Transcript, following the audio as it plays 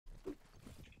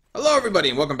Hello everybody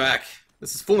and welcome back.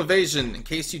 This is Full Invasion, in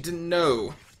case you didn't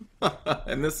know.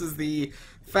 And this is the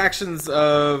factions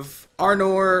of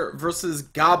Arnor versus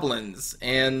Goblins.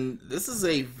 And this is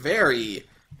a very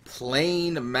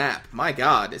plain map. My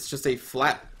god, it's just a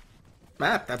flat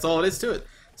map. That's all it is to it.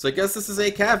 So I guess this is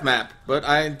a Cav map, but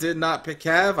I did not pick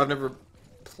Cav. I've never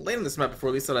played on this map before,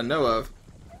 at least that I know of.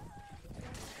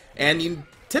 And you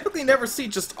typically never see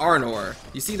just Arnor.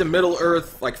 You see the Middle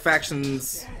Earth, like,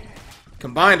 factions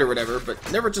combined or whatever,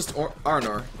 but never just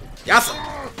Arnor. Yasa!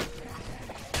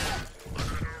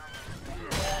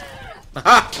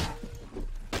 Aha!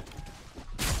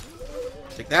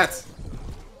 Take that.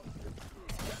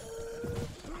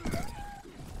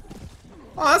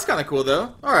 Oh, that's kind of cool,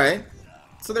 though. Alright.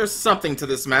 So there's something to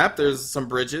this map. There's some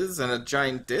bridges and a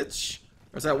giant ditch.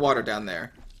 Or is that water down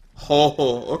there?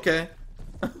 Oh, okay.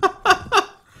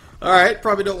 Alright,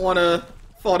 probably don't want to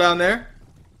fall down there.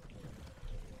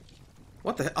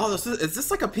 What the hell? Oh, is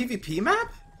this like a PvP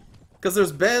map? Because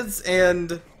there's beds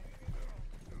and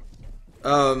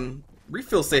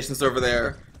refill stations over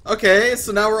there. Okay,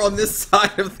 so now we're on this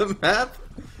side of the map.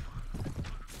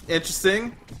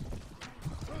 Interesting.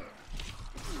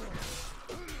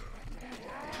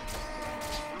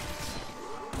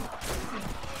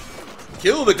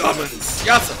 Kill the goblins!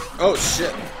 Yasa! Oh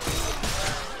shit.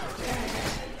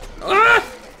 Ah!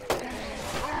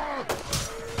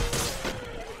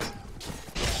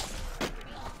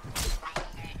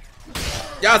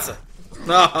 Yasa!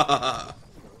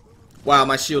 Wow,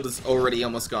 my shield is already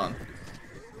almost gone.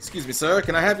 Excuse me, sir.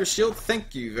 Can I have your shield?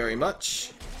 Thank you very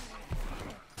much.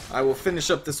 I will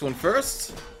finish up this one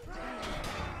first.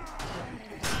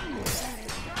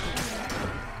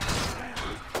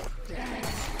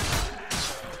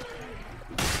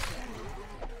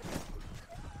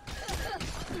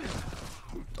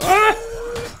 Ah!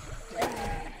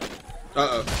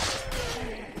 Uh-oh.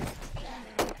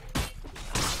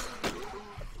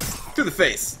 To the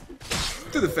face.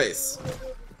 To the face.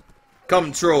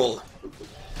 Come, troll.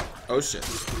 Oh, shit.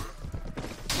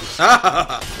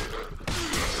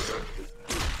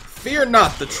 Fear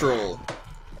not the troll.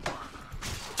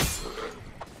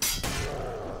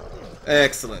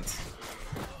 Excellent.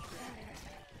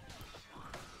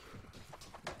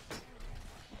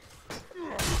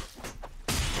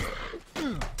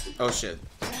 Oh, shit.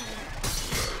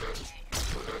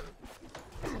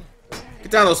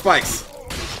 Get down those spikes.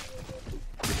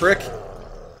 You prick.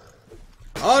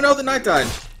 Oh no, the knight died.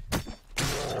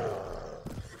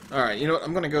 Alright, you know what?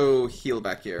 I'm gonna go heal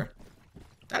back here.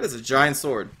 That is a giant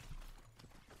sword.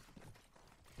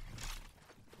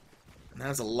 And that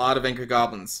is a lot of anchor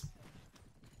goblins.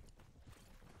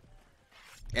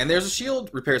 And there's a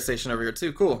shield repair station over here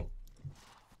too. Cool.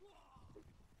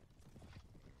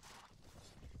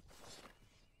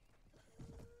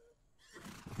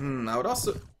 I would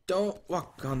also... Don't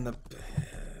walk on the...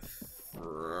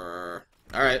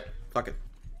 Alright, fuck it.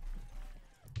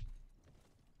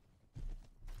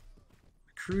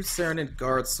 Crude Serenade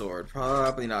Guard Sword.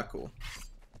 Probably not cool.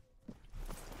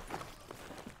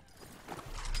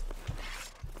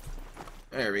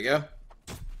 There we go.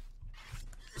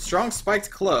 Strong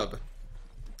Spiked Club.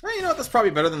 Oh, you know what? That's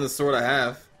probably better than the sword I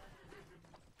have.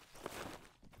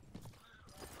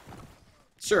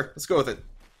 Sure, let's go with it.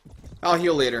 I'll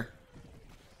heal later.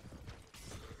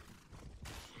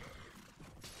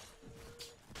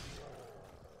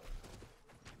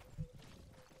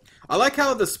 I like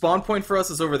how the spawn point for us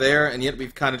is over there, and yet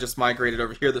we've kind of just migrated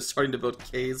over here. They're starting to build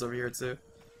caves over here, too.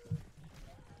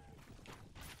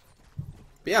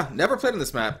 But yeah, never played on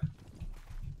this map.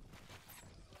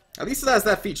 At least it has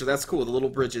that feature. That's cool, the little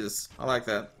bridges. I like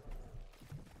that.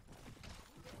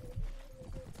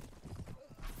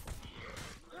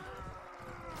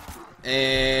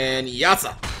 And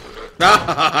Yatsa!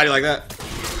 How do you like that?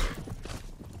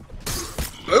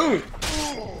 Boom!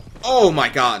 Oh my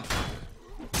god.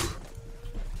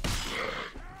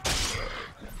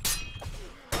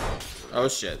 Oh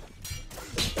shit.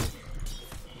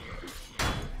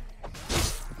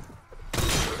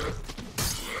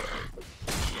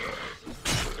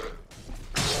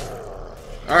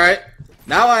 Alright.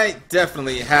 Now I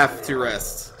definitely have to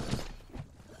rest.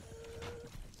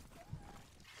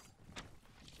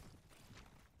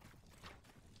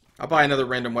 I'll buy another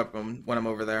random weapon when I'm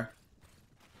over there.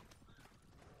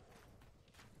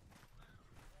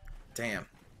 Damn.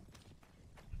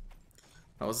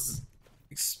 I was...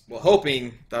 well,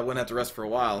 hoping that I wouldn't have to rest for a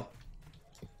while.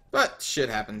 But shit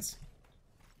happens.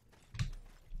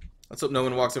 Let's hope no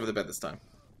one walks over the bed this time.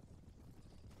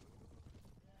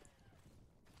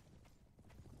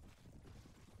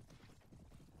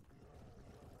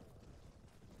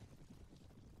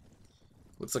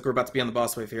 Looks like we're about to be on the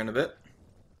boss wave here in a bit.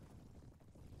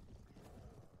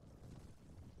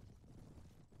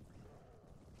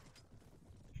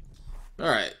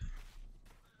 Alright.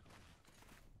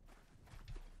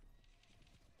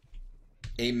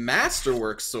 A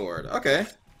masterwork sword. Okay.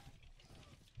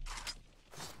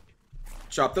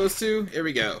 Chop those two. Here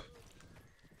we go.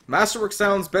 Masterwork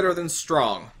sounds better than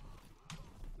strong.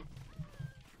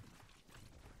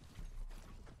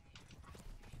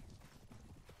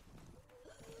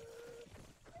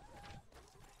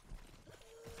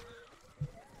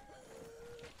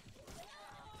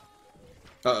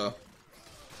 Uh-oh.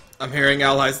 I'm hearing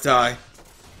allies die.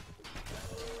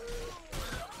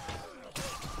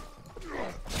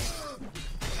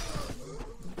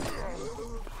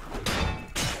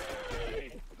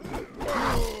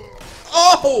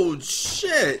 Oh,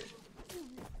 shit!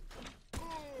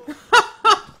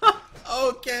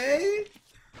 Okay.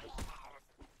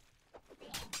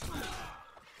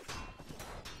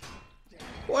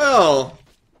 Well.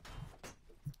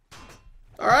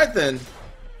 Alright then.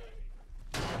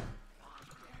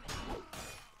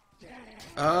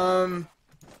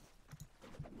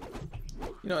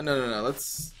 You know, no.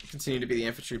 Let's continue to be the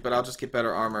infantry, but I'll just get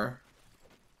better armor.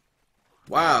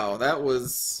 Wow, that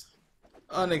was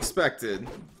unexpected.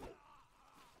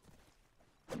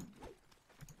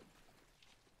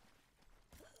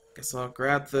 Guess I'll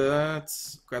grab that.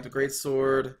 Grab the great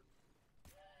sword.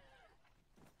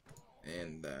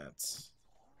 And that.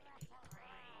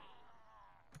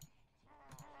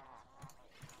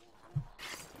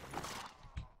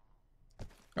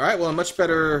 Alright, well, I'm much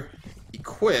better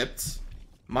equipped.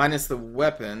 Minus the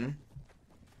weapon.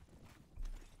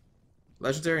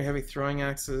 Legendary heavy throwing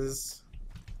axes.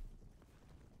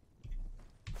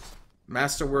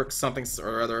 Masterwork something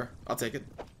or other. I'll take it.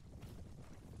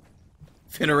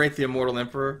 Venerate the Immortal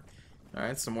Emperor.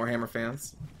 Alright, some more Hammer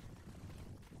fans.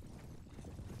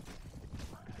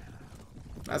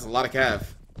 That's a lot of cav.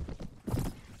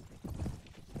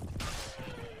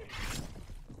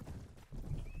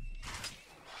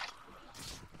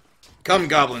 Come,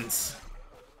 goblins.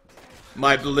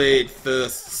 My blade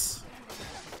thirsts.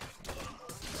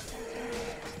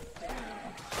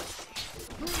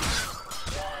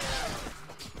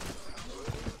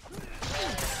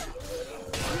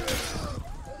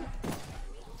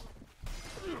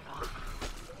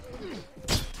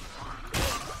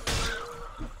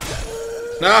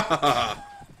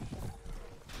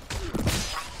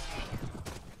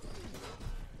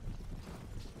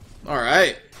 All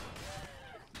right.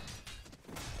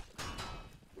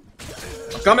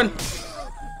 I'm coming.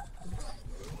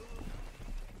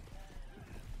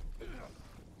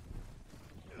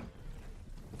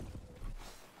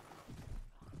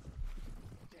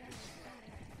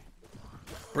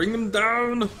 Bring them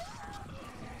down.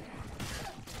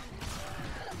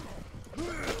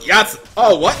 Yes.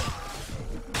 Oh, what?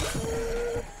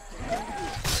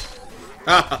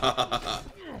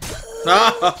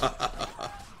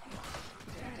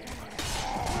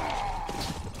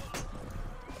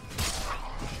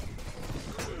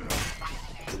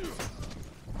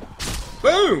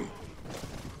 Boom!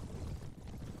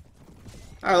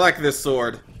 I like this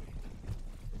sword.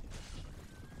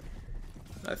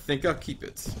 I think I'll keep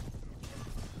it.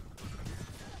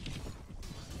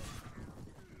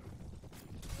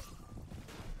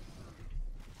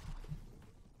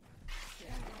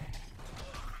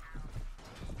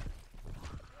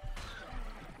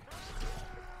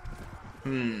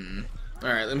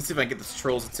 Alright, let me see if I can get this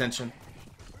troll's attention.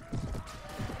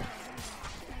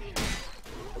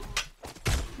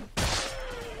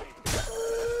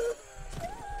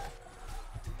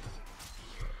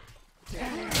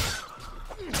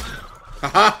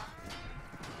 Haha!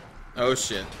 Oh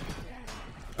shit.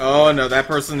 Oh no, that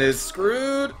person is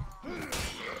screwed!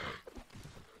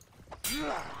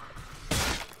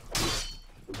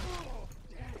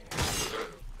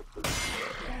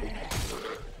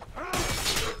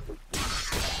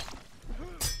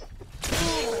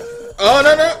 Oh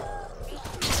no no!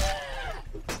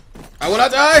 I will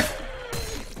not die!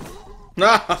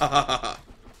 Nah!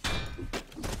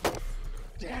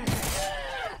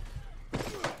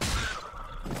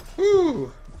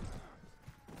 Whew.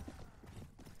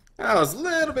 That was a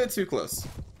little bit too close.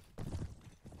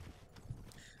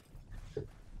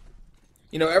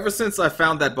 You know, ever since I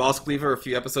found that boss cleaver a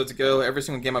few episodes ago, every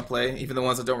single game I play, even the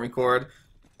ones I don't record,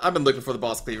 I've been looking for the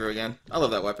boss cleaver again. I love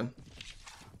that weapon.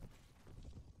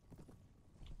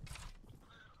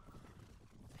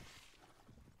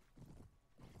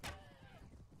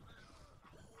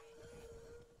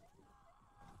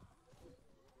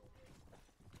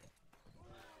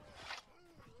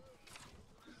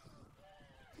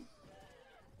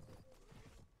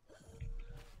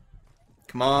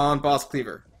 Come on, Boss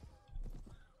Cleaver.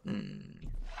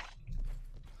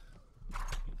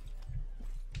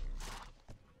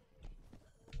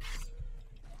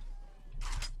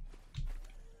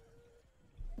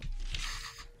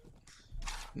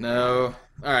 No.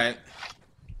 Alright.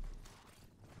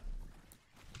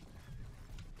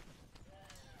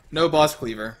 No Boss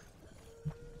Cleaver.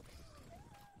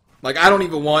 Like, I don't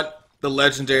even want the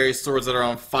legendary swords that are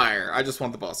on fire. I just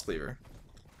want the Boss Cleaver.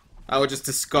 I would just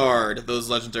discard those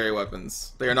legendary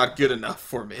weapons. They are not good enough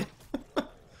for me.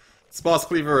 It's Boss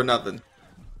Cleaver or nothing.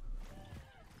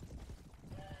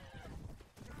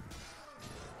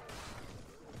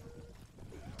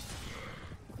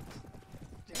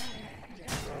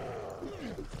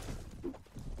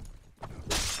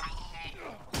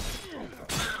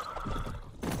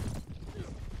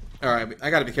 Alright, I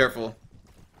gotta be careful.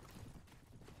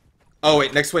 Oh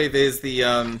wait, next wave is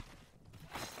the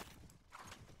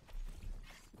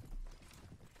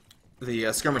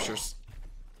skirmishers.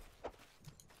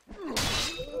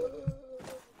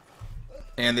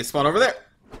 And they spawn over there.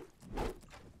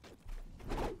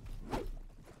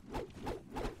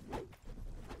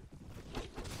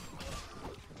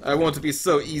 I want to be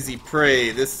so easy prey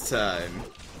this time.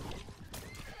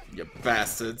 You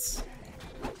bastards.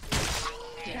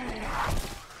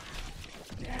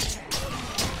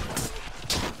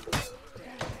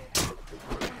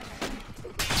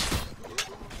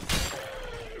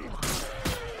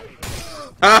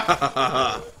 Ha ha ha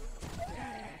ha!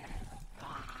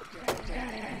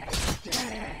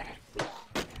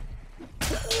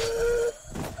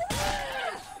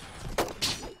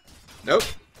 Nope.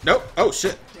 Nope. Oh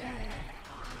shit.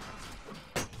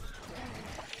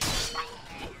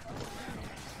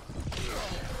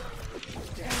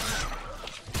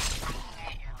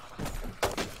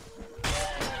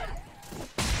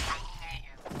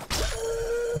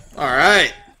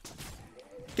 Alright.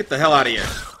 Get the hell out of here.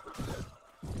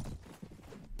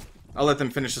 I'll let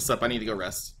them finish this up. I need to go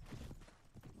rest.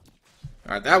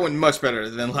 Alright, that went much better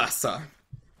than last time.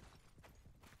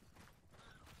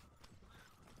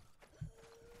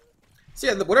 So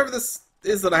yeah, whatever this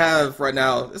is that I have right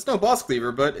now, it's no Boss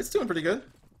Cleaver, but it's doing pretty good.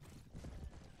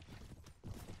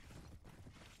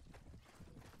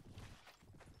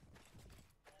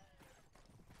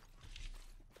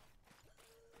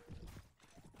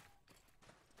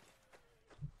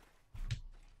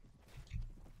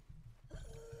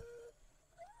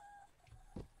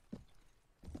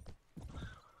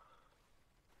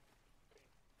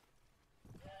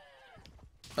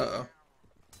 Uh-oh.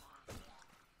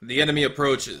 The enemy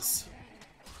approaches.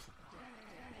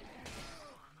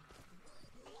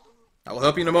 I will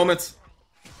help you in a moment.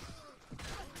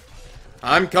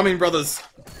 I'm coming, brothers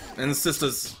and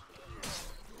sisters.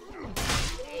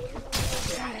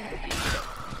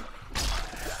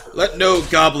 Let no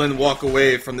goblin walk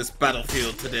away from this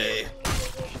battlefield today.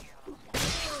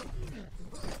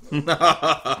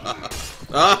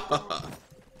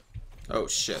 Oh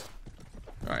shit.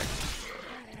 Alright.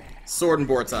 Sword and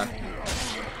board time.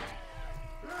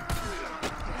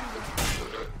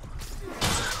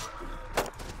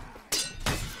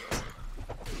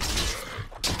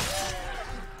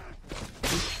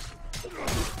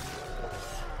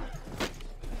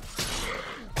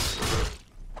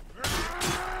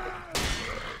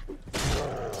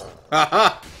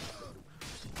 Haha!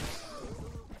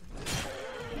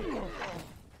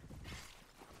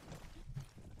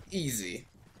 Easy.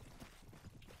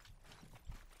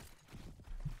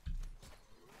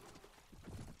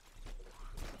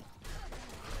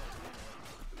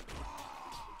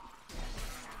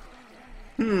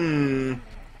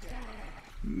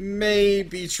 May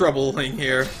be troubling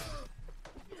here.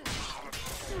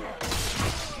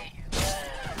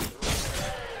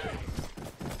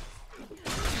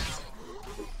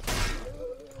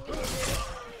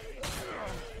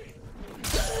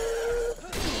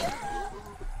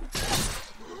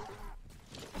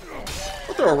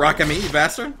 Don't throw a rock at me, you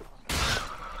bastard.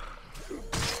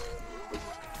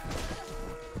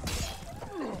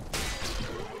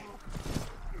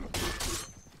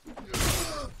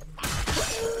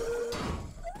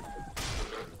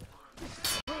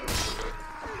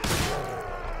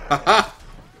 Haha!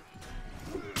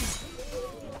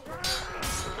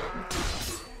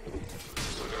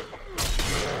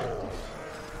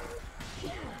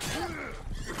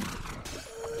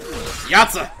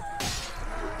 Yatsa!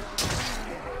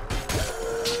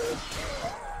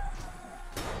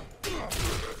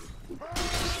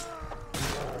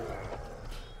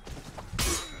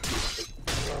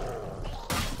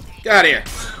 Get out of here!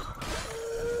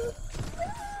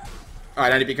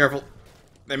 Alright, I need to be careful.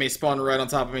 They may spawn right on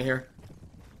top of me here.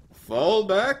 Fall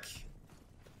back.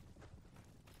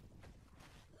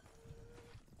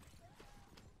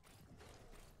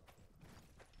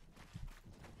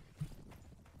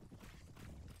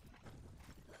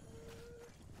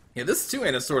 Yeah, this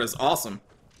two-handed sword is awesome.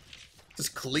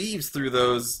 Just cleaves through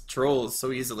those trolls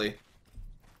so easily.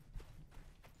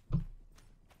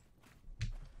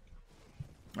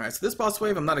 Alright, so this boss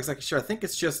wave, I'm not exactly sure. I think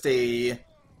it's just a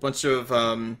bunch of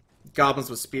goblins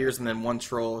with spears and then one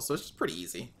troll, so it's just pretty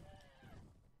easy.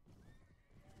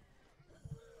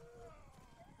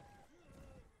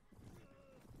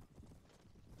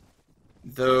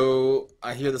 Though,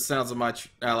 I hear the sounds of my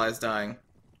allies dying.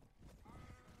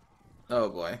 Oh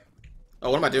boy. Oh,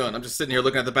 what am I doing? I'm just sitting here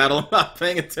looking at the battle. I'm not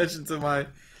paying attention to my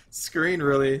screen,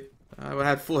 really. I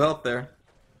had full health there.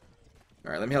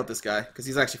 Alright, let me help this guy, because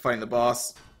he's actually fighting the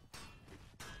boss.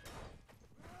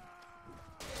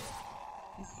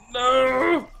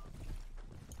 No!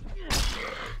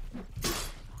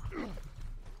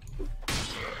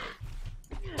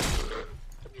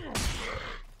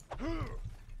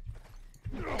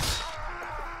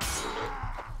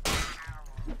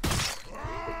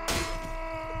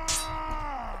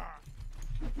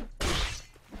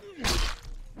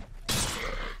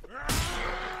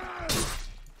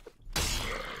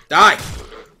 Die!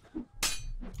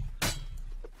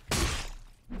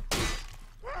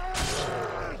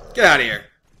 Get out of here.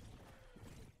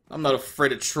 I'm not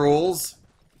afraid of trolls.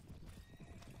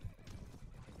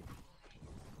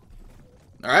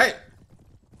 Alright.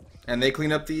 And they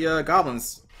clean up the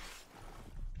goblins.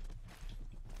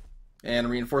 And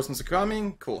reinforcements are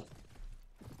coming. Cool.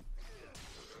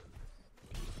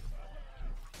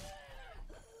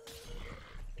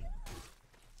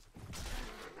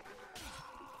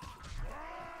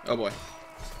 Oh boy.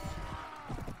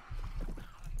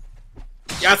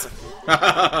 Yes!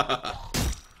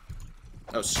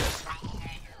 Oh shit.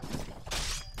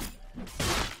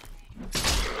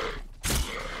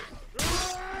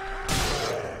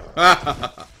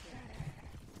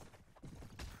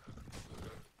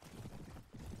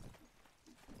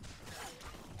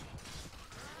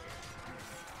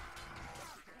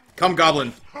 Come,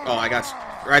 goblin. Oh, I got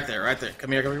you. Right there, right there.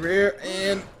 Come here,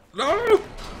 and... No!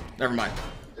 Never mind.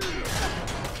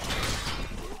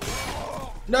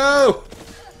 No!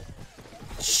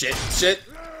 Shit, shit.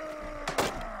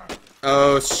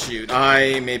 Oh, shoot.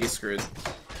 I may be screwed.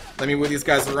 Let me move these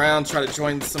guys around, try to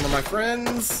join some of my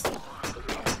friends.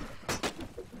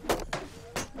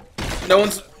 No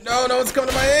one's coming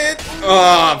to my aid.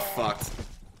 Oh, I'm fucked.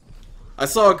 I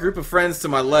saw a group of friends to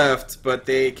my left, but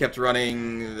they kept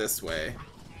running this way.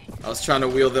 I was trying to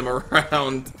wheel them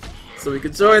around so we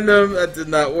could join them. That did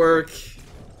not work.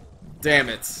 Damn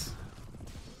it.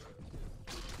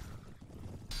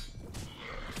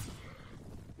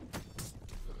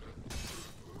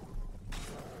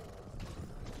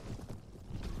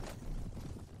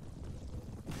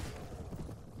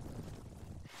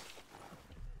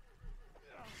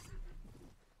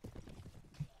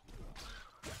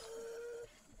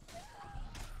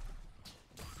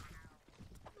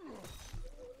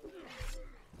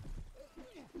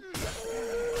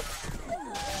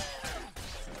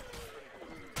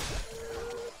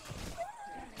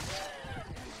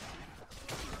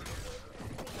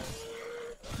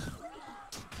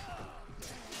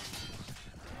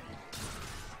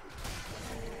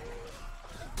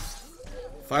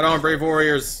 Fight on, brave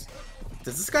warriors.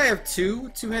 Does this guy have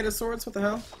two-handed swords? What the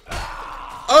hell?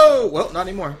 Oh! Well, not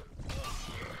anymore.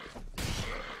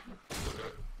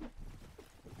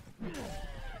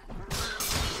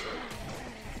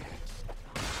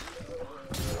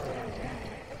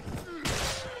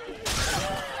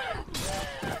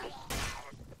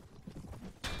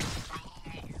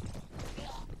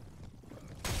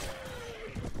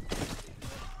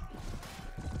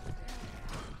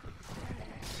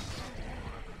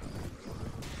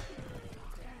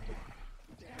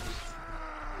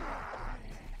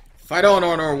 Fight on,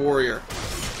 Arnor warrior.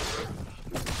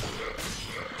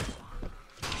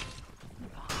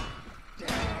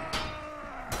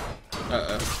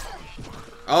 Uh-oh.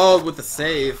 Oh, with the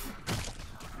save.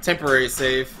 Temporary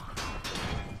save.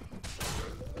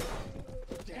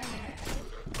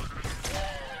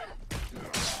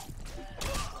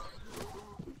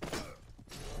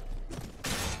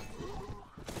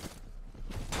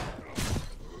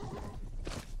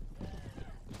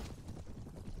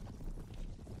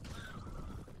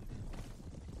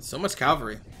 So much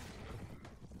cavalry.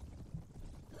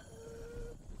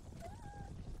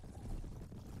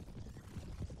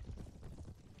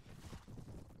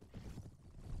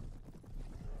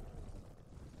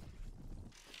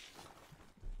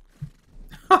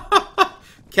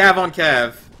 Cav on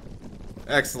cav.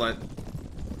 Excellent.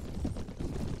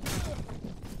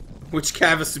 Which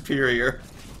cav is superior?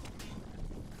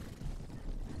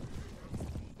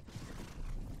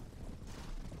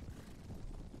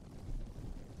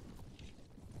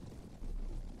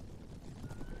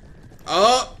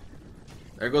 Oh!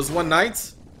 There goes one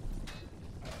knight.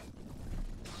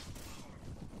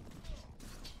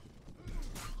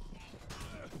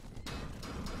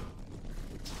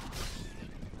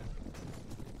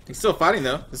 He's still fighting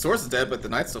though. His horse is dead, but the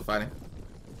knight's still fighting.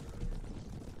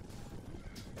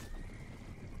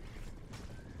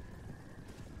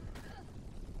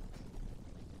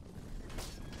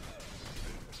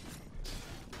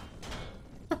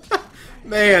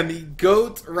 Man, the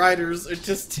goat riders are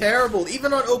just terrible.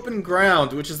 Even on open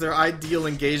ground, which is their ideal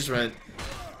engagement,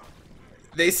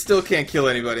 they still can't kill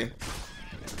anybody.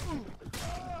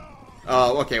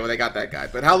 Oh, okay, well they got that guy.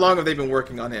 But how long have they been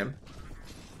working on him?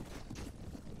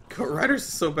 Goat riders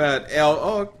are so bad.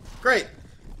 Oh, great.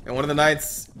 And one of the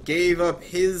knights gave up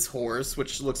his horse,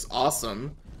 which looks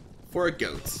awesome, for a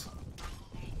goat.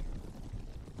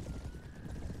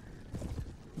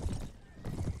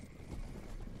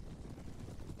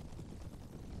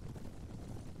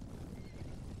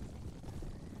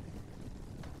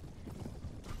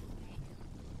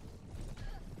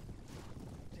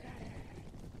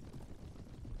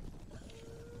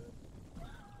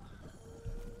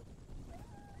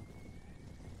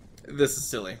 This is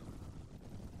silly.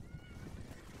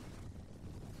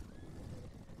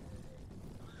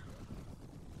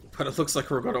 But it looks like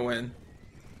we're gonna win.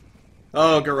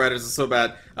 Oh, Goat Riders is so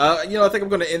bad. You know, I think I'm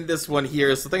gonna end this one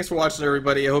here. So thanks for watching,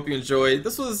 everybody. I hope you enjoyed.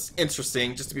 This was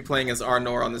interesting, just to be playing as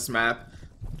Arnor on this map.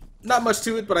 Not much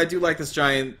to it, but I do like this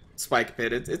giant spike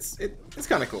pit. It's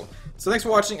kind of cool. So thanks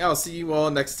for watching. I'll see you all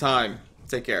next time.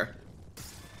 Take care.